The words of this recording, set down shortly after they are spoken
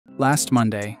Last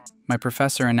Monday, my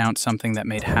professor announced something that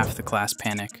made half the class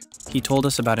panic. He told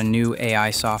us about a new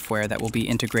AI software that will be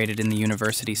integrated in the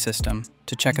university system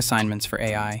to check assignments for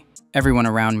AI. Everyone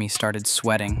around me started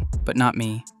sweating, but not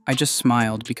me. I just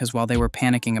smiled because while they were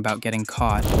panicking about getting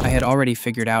caught, I had already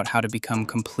figured out how to become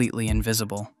completely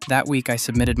invisible. That week I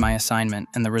submitted my assignment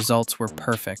and the results were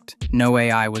perfect. No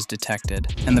AI was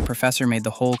detected, and the professor made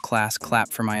the whole class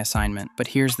clap for my assignment. But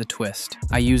here's the twist.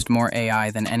 I used more AI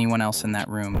than anyone else in that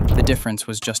room. The difference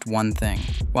was just one thing.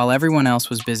 While everyone else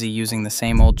was busy using the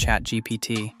same old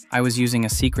ChatGPT, I was using a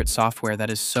secret software that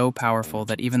is so powerful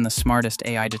that even the smartest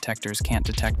AI detectors can't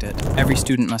detect it. Every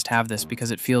student must have this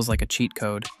because it feels like a cheat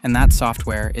code. And that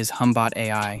software is Humbot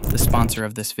AI, the sponsor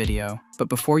of this video. But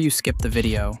before you skip the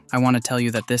video, I want to tell you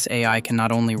that this AI can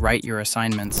not only write your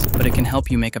assignments, but it can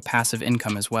help you make a passive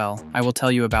income as well. I will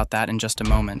tell you about that in just a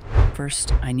moment.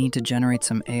 First, I need to generate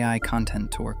some AI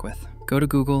content to work with. Go to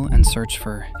Google and search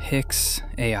for Hix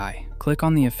AI. Click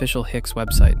on the official Hix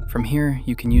website. From here,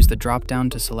 you can use the drop-down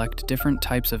to select different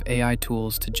types of AI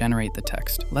tools to generate the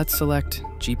text. Let's select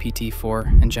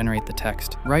GPT-4 and generate the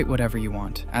text. Write whatever you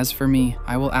want. As for me,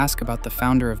 I will ask about the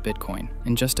founder of Bitcoin.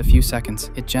 In just a few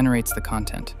seconds, it generates the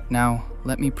content. Now,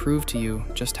 let me prove to you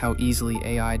just how easily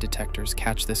AI detectors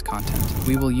catch this content.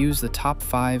 We will use the top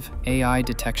 5 AI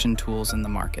detection tools in the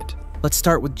market. Let's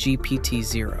start with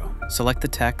GPT-0. Select the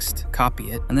text, copy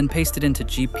it, and then paste it into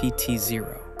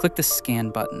GPT-0. Click the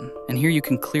scan button, and here you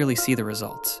can clearly see the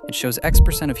results. It shows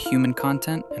X% of human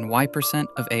content and Y%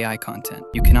 of AI content.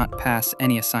 You cannot pass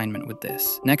any assignment with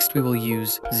this. Next, we will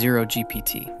use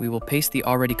 0GPT. We will paste the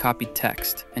already copied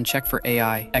text and check for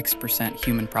AI X%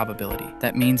 human probability.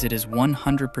 That means it is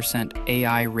 100%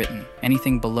 AI written.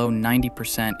 Anything below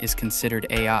 90% is considered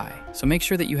AI. So make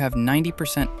sure that you have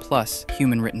 90% plus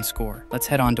human written score. Let's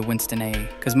head on to Winston AI,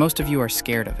 because most of you are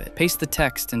scared of it. Paste the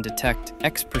text and detect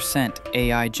X%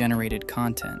 AI generated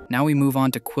content. Now we move on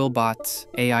to Quillbot's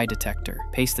AI detector.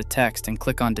 Paste the text and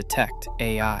click on Detect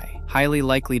AI. Highly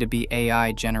likely to be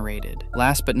AI generated.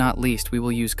 Last but not least, we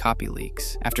will use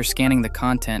CopyLeaks. After scanning the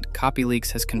content,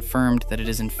 CopyLeaks has confirmed that it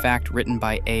is in fact written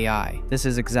by AI. This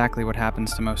is exactly what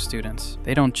happens to most students.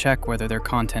 They don't check whether their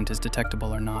content is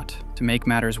detectable or not. To make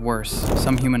matters worse,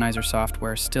 some Humanizer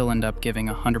software still end up giving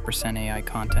 100% AI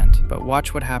content. But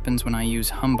watch what happens when I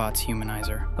use Humbot's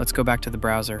Humanizer. Let's go back to the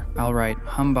browser. I'll write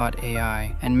Humbot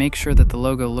AI and make sure that the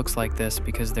logo looks like this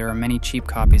because there are many cheap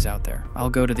copies out there. I'll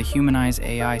go to the Humanize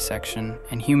AI section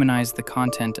and humanize the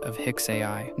content of Hix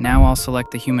AI. Now I'll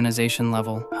select the humanization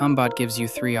level. Humbot gives you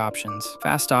 3 options.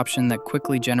 Fast option that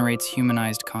quickly generates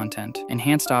humanized content.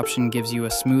 Enhanced option gives you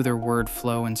a smoother word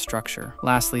flow and structure.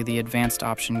 Lastly, the advanced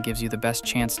option gives you the best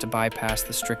chance to bypass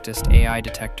the strictest AI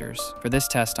detectors. For this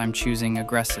test, I'm choosing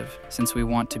aggressive, since we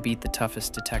want to beat the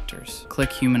toughest detectors.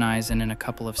 Click humanize and in a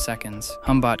couple of seconds,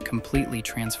 Humbot completely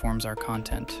transforms our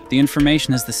content. The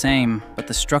information is the same, but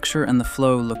the structure and the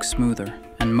flow look smoother,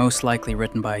 and most likely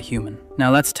written by a human.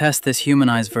 Now let's test this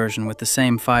humanized version with the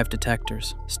same 5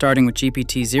 detectors. Starting with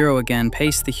GPT-0 again,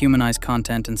 paste the humanized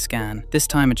content and scan. This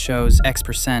time it shows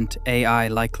X% AI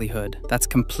likelihood. That's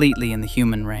completely in the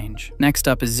human range. Next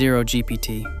up is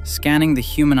 0GPT. Scanning the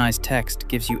humanized text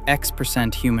gives you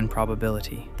X% human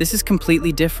probability. This is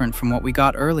completely different from what we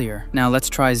got earlier. Now let's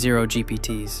try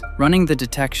 0GPTs. Running the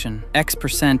detection,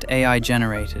 X% AI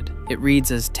generated. It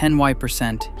reads as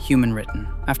 10Y% human written.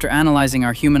 After analyzing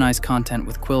our humanized content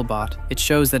with Quillbot, it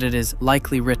shows that it is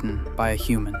likely written by a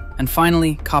human. And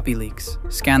finally, CopyLeaks.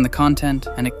 Scan the content,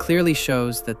 and it clearly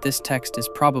shows that this text is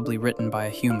probably written by a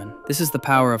human. This is the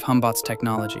power of Humbot's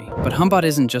technology. But Humbot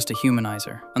isn't just a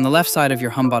humanizer. On the left side of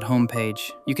your Humbot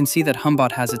homepage, you can see that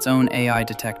Humbot has its own AI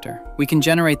detector. We can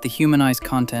generate the humanized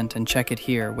content and check it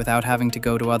here without having to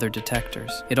go to other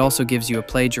detectors. It also gives you a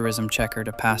plagiarism checker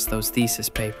to pass those thesis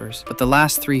papers. But the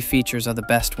last 3 features are the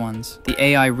best ones. The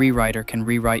AI rewriter can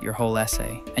rewrite your whole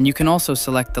essay. And you can also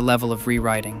select the level of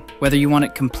rewriting, whether you want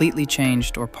it completely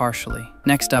changed or partially.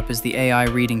 Next up is the AI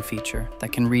reading feature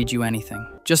that can read you anything.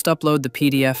 Just upload the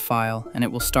PDF file and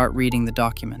it will start reading the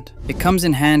document. It comes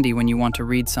in handy when you want to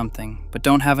read something, but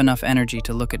don't have enough energy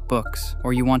to look at books,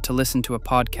 or you want to listen to a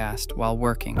podcast while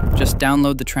working. Just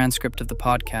download the transcript of the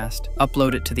podcast,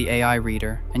 upload it to the AI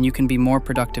reader, and you can be more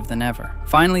productive than ever.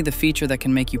 Finally, the feature that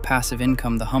can make you passive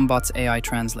income, the Humbot's AI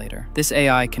translator. This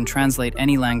AI can translate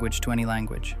any language to any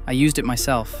language. I used it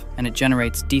myself, and it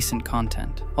generates decent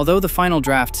content. Although the final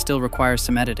draft still requires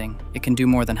some editing, it can do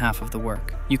more than half of the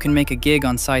work. You can make a gig on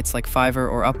on sites like Fiverr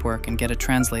or Upwork and get a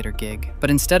translator gig. But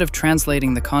instead of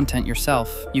translating the content yourself,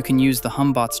 you can use the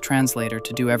Humbot's translator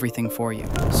to do everything for you.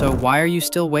 So why are you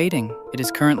still waiting? It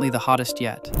is currently the hottest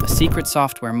yet, a secret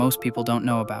software most people don't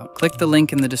know about. Click the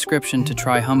link in the description to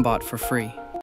try Humbot for free.